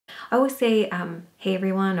I always say, hey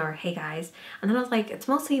everyone, or hey guys. And then I was like, it's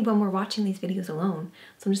mostly when we're watching these videos alone.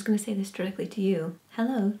 So I'm just gonna say this directly to you.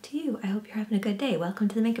 Hello to you. I hope you're having a good day. Welcome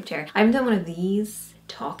to the makeup chair. I haven't done one of these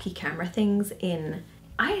talky camera things in,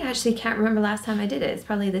 I actually can't remember last time I did it. It's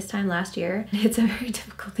probably this time last year. It's a very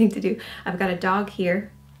difficult thing to do. I've got a dog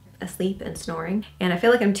here asleep and snoring, and I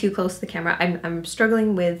feel like I'm too close to the camera. I'm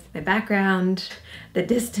struggling with my background, the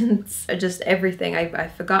distance, just everything.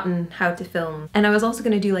 I've forgotten how to film. And I was also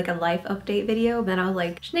going to do like a life update video, but then I was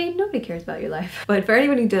like, Sinead, nobody cares about your life. But for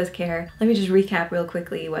anyone who does care, let me just recap real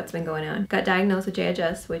quickly what's been going on. Got diagnosed with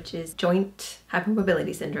JHS, which is joint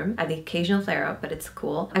hypermobility syndrome. I have the occasional flare up, but it's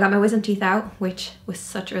cool. I got my wisdom teeth out, which was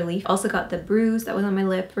such a relief. Also got the bruise that was on my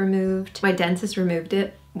lip removed. My dentist removed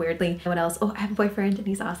it, weirdly. What else? Oh, I have a boyfriend and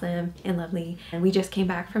he's awesome and lovely. And we just came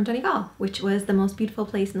back from Donegal, which was the most beautiful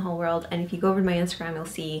place in the whole world. And if you go over to my Instagram, you'll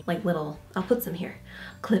see like little, I'll put some here,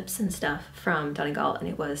 clips and stuff from Donegal, and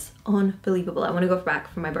it was unbelievable. I want to go back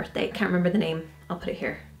for my birthday. Can't remember the name. I'll put it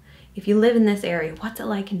here. If you live in this area, what's it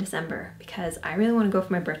like in December? Because I really want to go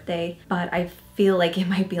for my birthday, but I feel like it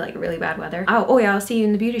might be like really bad weather. Oh yeah, I'll see you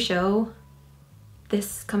in the beauty show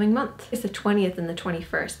this coming month. It's the 20th and the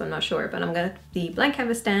 21st, but I'm not sure. But I'm gonna the blank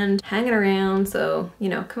canvas stand hanging around, so you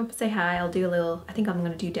know, come up and say hi. I'll do a little, I think I'm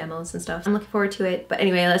gonna do demos and stuff. I'm looking forward to it. But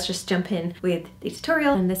anyway, let's just jump in with the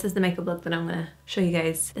tutorial. And this is the makeup look that I'm gonna show you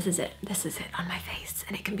guys. This is it on my face,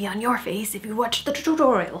 and it can be on your face if you watch the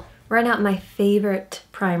tutorial. Right now, my favorite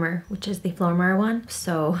primer, which is the Flormar one,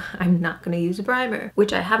 so I'm not gonna use a primer,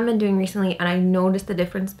 which I haven't been doing recently, and I noticed the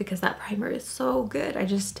difference because that primer is so good.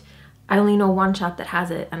 I only know one shop that has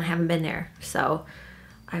it and I haven't been there, so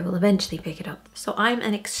I will eventually pick it up. So I'm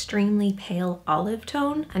an extremely pale olive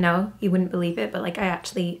tone. I know you wouldn't believe it, but like I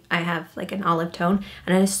have like an olive tone,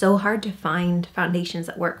 and it is so hard to find foundations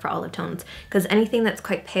that work for olive tones because anything that's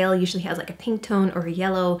quite pale usually has like a pink tone or a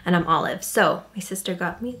yellow, and I'm olive. So my sister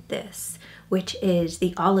got me this, which is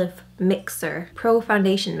the Olive Mixer, Pro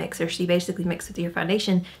Foundation Mixer. So you basically mix with your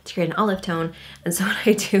foundation to create an olive tone. And so what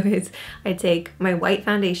I do is I take my white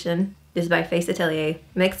foundation, this is by Face Atelier,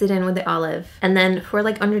 mix it in with the olive. And then for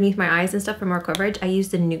like underneath my eyes and stuff for more coverage, I use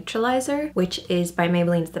the neutralizer, which is by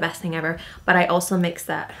Maybelline. It's the best thing ever. But I also mix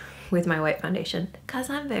that with my white foundation because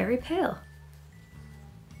I'm very pale.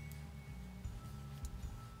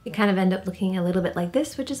 You kind of end up looking a little bit like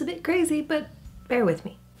this, which is a bit crazy, but bear with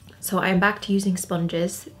me. So I'm back to using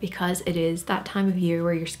sponges because it is that time of year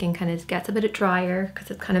where your skin kind of gets a bit drier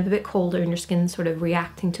because it's kind of a bit colder and your skin's sort of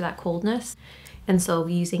reacting to that coldness. And so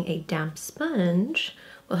using a damp sponge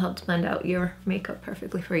will help to blend out your makeup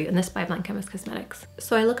perfectly for you. And this by Blank Canvas Cosmetics.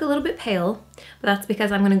 So I look a little bit pale, but that's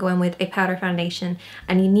because I'm going to go in with a powder foundation,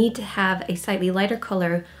 and you need to have a slightly lighter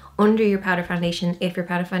color under your powder foundation if your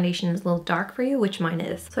powder foundation is a little dark for you, which mine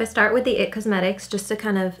is. So I start with the IT Cosmetics just to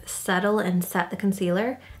kind of settle and set the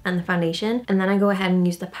concealer and the foundation, and then I go ahead and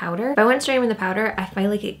use the powder. If I went straight in with the powder, I feel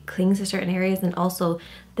like it clings to certain areas, and also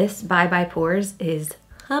this Bye Bye Pores is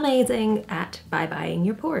amazing at bye-byeing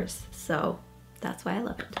your pores. So that's why I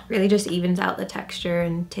love it. Really just evens out the texture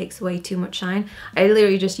and takes away too much shine. I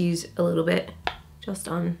literally just use a little bit just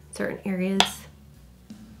on certain areas.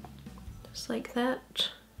 Just like that.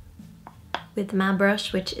 With my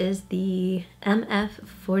brush, which is the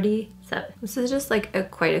MF47. This is just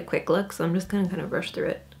like quite a quick look, so I'm just gonna kind of brush through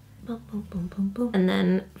it. Boom, boom, boom, boom, boom. And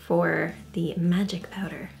then for the magic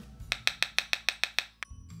powder.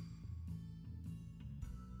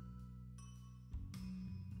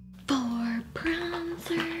 For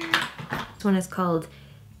bronzer. This one is called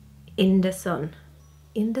In the Sun.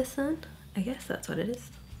 In the Sun? I guess that's what it is.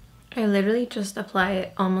 I literally just apply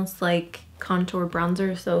it almost like contour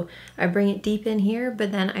bronzer, so I bring it deep in here,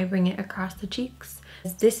 but then I bring it across the cheeks.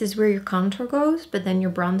 This is where your contour goes, but then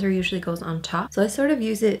your bronzer usually goes on top. So I sort of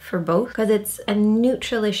use it for both because it's a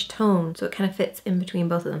neutralish tone, so it kind of fits in between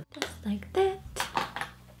both of them. Just like that.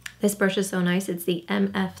 This brush is so nice. It's the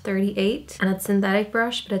MF38 and it's synthetic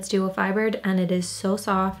brush, but it's dual fibered, and it is so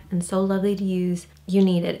soft and so lovely to use. You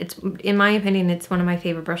need it. It's, in my opinion, it's one of my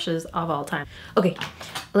favorite brushes of all time. Okay,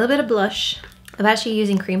 a little bit of blush. I'm actually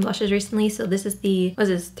using cream blushes recently, so this is the, what is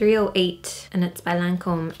this, 308, and it's by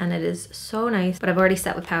Lancome, and it is so nice, but I've already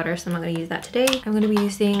set with powder, so I'm not going to use that today. I'm going to be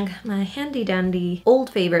using my handy dandy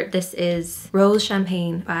old favorite. This is Rose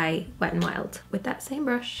Champagne by Wet n Wild with that same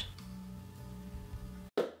brush.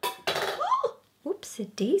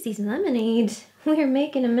 Whoopsie daisies lemonade. We're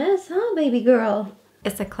making a mess, huh, baby girl?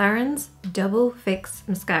 It's a Clarins Double Fix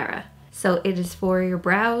Mascara. So it is for your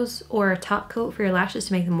brows or a top coat for your lashes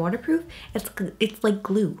to make them waterproof. It's like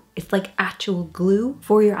glue. It's like actual glue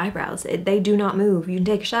for your eyebrows. They do not move. You can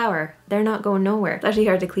take a shower. They're not going nowhere. It's actually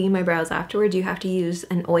hard to clean my brows afterwards. You have to use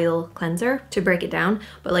an oil cleanser to break it down.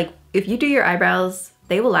 But like if you do your eyebrows,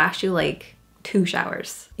 they will last you like 2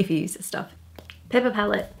 showers if you use this stuff. Pippa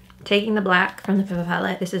palette. Taking the black from the Pippa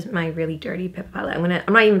palette. This is my really dirty Pippa palette.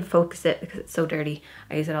 I'm not even focus it because it's so dirty.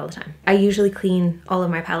 I use it all the time. I usually clean all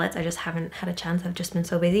of my palettes. I just haven't had a chance. I've just been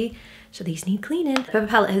so busy. So these need cleaning. The Pippa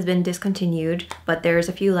palette has been discontinued, but there's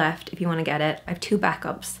a few left if you want to get it. I have 2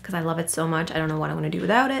 backups because I love it so much. I don't know what I'm going to do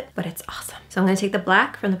without it, but it's awesome. So I'm going to take the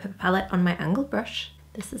black from the Pippa palette on my angled brush.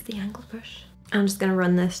 This is the angled brush. I'm just going to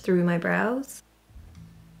run this through my brows.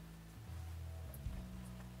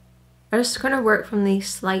 I'm just going to work from the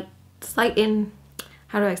slight in,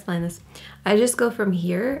 how do I explain this? I just go from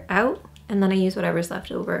here out and then I use whatever's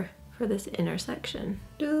left over for this intersection.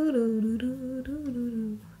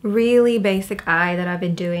 Really basic eye that I've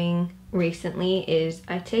been doing recently is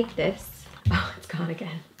I take this, oh it's gone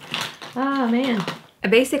again, oh man. A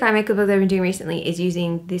basic eye makeup that I've been doing recently is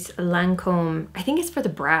using this Lancome, I think it's for the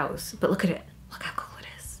brows, but look at it, look how cool it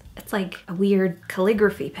is. It's like a weird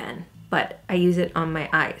calligraphy pen. But I use it on my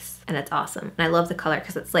eyes and it's awesome. And I love the color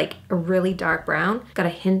because it's like a really dark brown, got a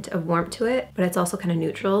hint of warmth to it, but it's also kind of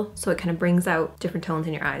neutral. So it kind of brings out different tones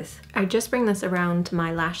in your eyes. I just bring this around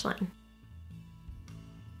my lash line.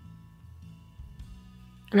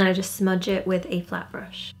 And then I just smudge it with a flat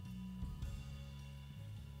brush.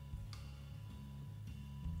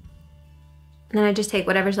 And then I just take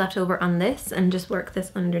whatever's left over on this and just work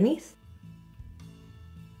this underneath.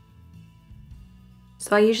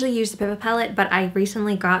 So I usually use the Pippa palette, but I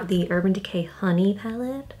recently got the Urban Decay Honey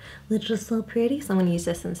palette, which is so pretty, so I'm gonna use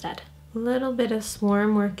this instead. A little bit of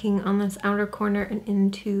Swarm working on this outer corner and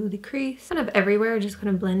into the crease. Kind of everywhere, just kind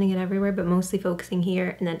of blending it everywhere, but mostly focusing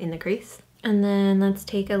here and then in the crease. And then let's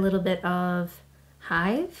take a little bit of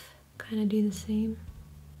Hive, kind of do the same.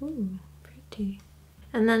 Ooh, pretty.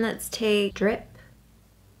 And then let's take Drip.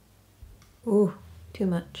 Ooh, too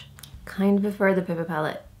much. Kind of prefer the Pippa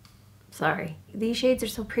palette. Sorry. These shades are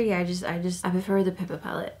so pretty. I prefer the Pippa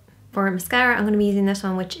palette. For mascara, I'm going to be using this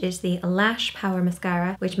one, which is the Lash Power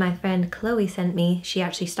Mascara, which my friend Chloe sent me. She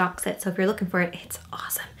actually stocks it, so if you're looking for it, it's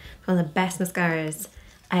awesome. It's one of the best mascaras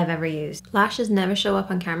I have ever used. Lashes never show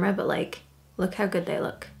up on camera, but like, look how good they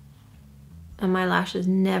look. And my lashes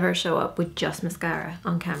never show up with just mascara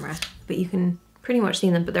on camera, but you can pretty much see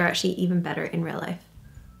them, but they're actually even better in real life.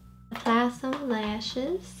 Apply some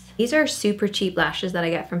lashes. These are super cheap lashes that I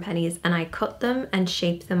get from Penny's and I cut them and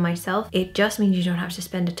shape them myself. It just means you don't have to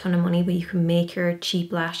spend a ton of money, but you can make your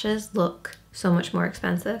cheap lashes look so much more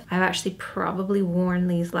expensive. I've actually probably worn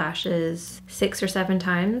these lashes 6 or 7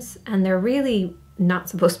 times and they're really not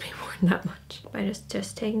supposed to be worn that much. By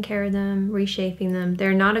just taking care of them, reshaping them.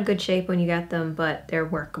 They're not a good shape when you get them, but they're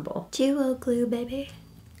workable. Duo glue, baby.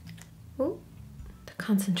 Ooh, the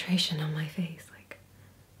concentration on my face, like,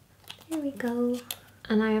 here we go.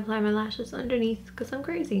 And I apply my lashes underneath because I'm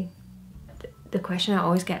crazy. The question I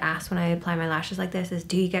always get asked when I apply my lashes like this is,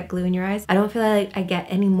 do you get glue in your eyes? I don't feel like I get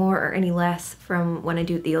any more or any less from when I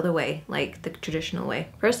do it the other way, like the traditional way.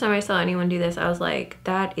 First time I saw anyone do this, I was like,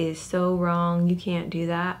 that is so wrong. You can't do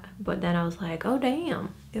that. But then I was like, oh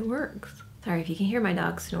damn, it works. Sorry if you can hear my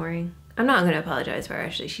dog snoring. I'm not gonna apologize for her,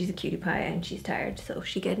 actually. She's a cutie pie and she's tired, so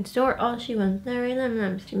she can snore all she wants.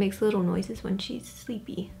 She makes little noises when she's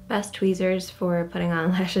sleepy. Best tweezers for putting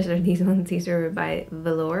on lashes are these ones. These are by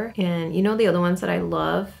Velour. And you know the other ones that I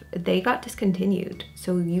love, they got discontinued,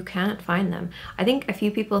 so you can't find them. I think a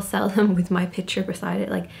few people sell them with my picture beside it,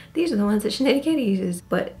 like, these are the ones that Sineady uses,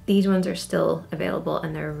 but these ones are still available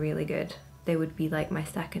and they're really good. They would be like my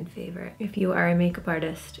second favorite. If you are a makeup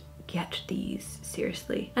artist, get these,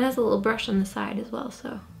 seriously. And has a little brush on the side as well,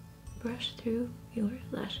 so brush through your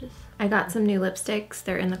lashes. I got some new lipsticks,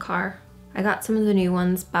 they're in the car. I got some of the new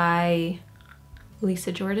ones by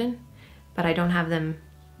Lisa Jordan, but I don't have them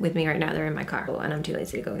with me right now, they're in my car. Oh, and I'm too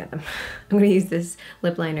lazy to go get them. I'm gonna use this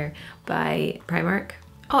lip liner by Primark.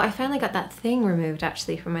 Oh, I finally got that thing removed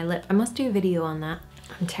actually from my lip. I must do a video on that.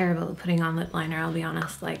 I'm terrible at putting on lip liner, I'll be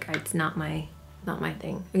honest. Like, it's not my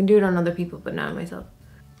thing. I can do it on other people, but not on myself.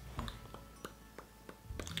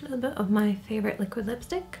 A little bit of my favorite liquid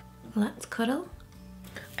lipstick. Let's cuddle.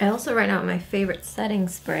 I also right now my favorite setting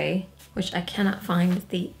spray, which I cannot find, is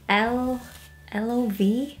the LOV.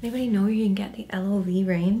 Anybody know where you can get the LOV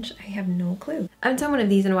range? I have no clue. I haven't done one of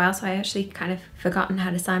these in a while, so I actually kind of forgotten how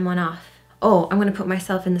to sign one off. Oh, I'm gonna put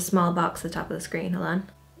myself in the small box at the top of the screen. Hold on.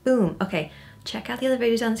 Boom. Okay, check out the other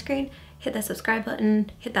videos on the screen. hit that subscribe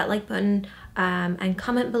button, hit that like button, and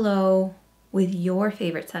comment below with your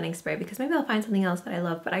favorite setting spray, because maybe I'll find something else that I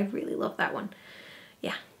love, but I really love that one.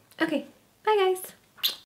 Yeah. Okay. Bye guys.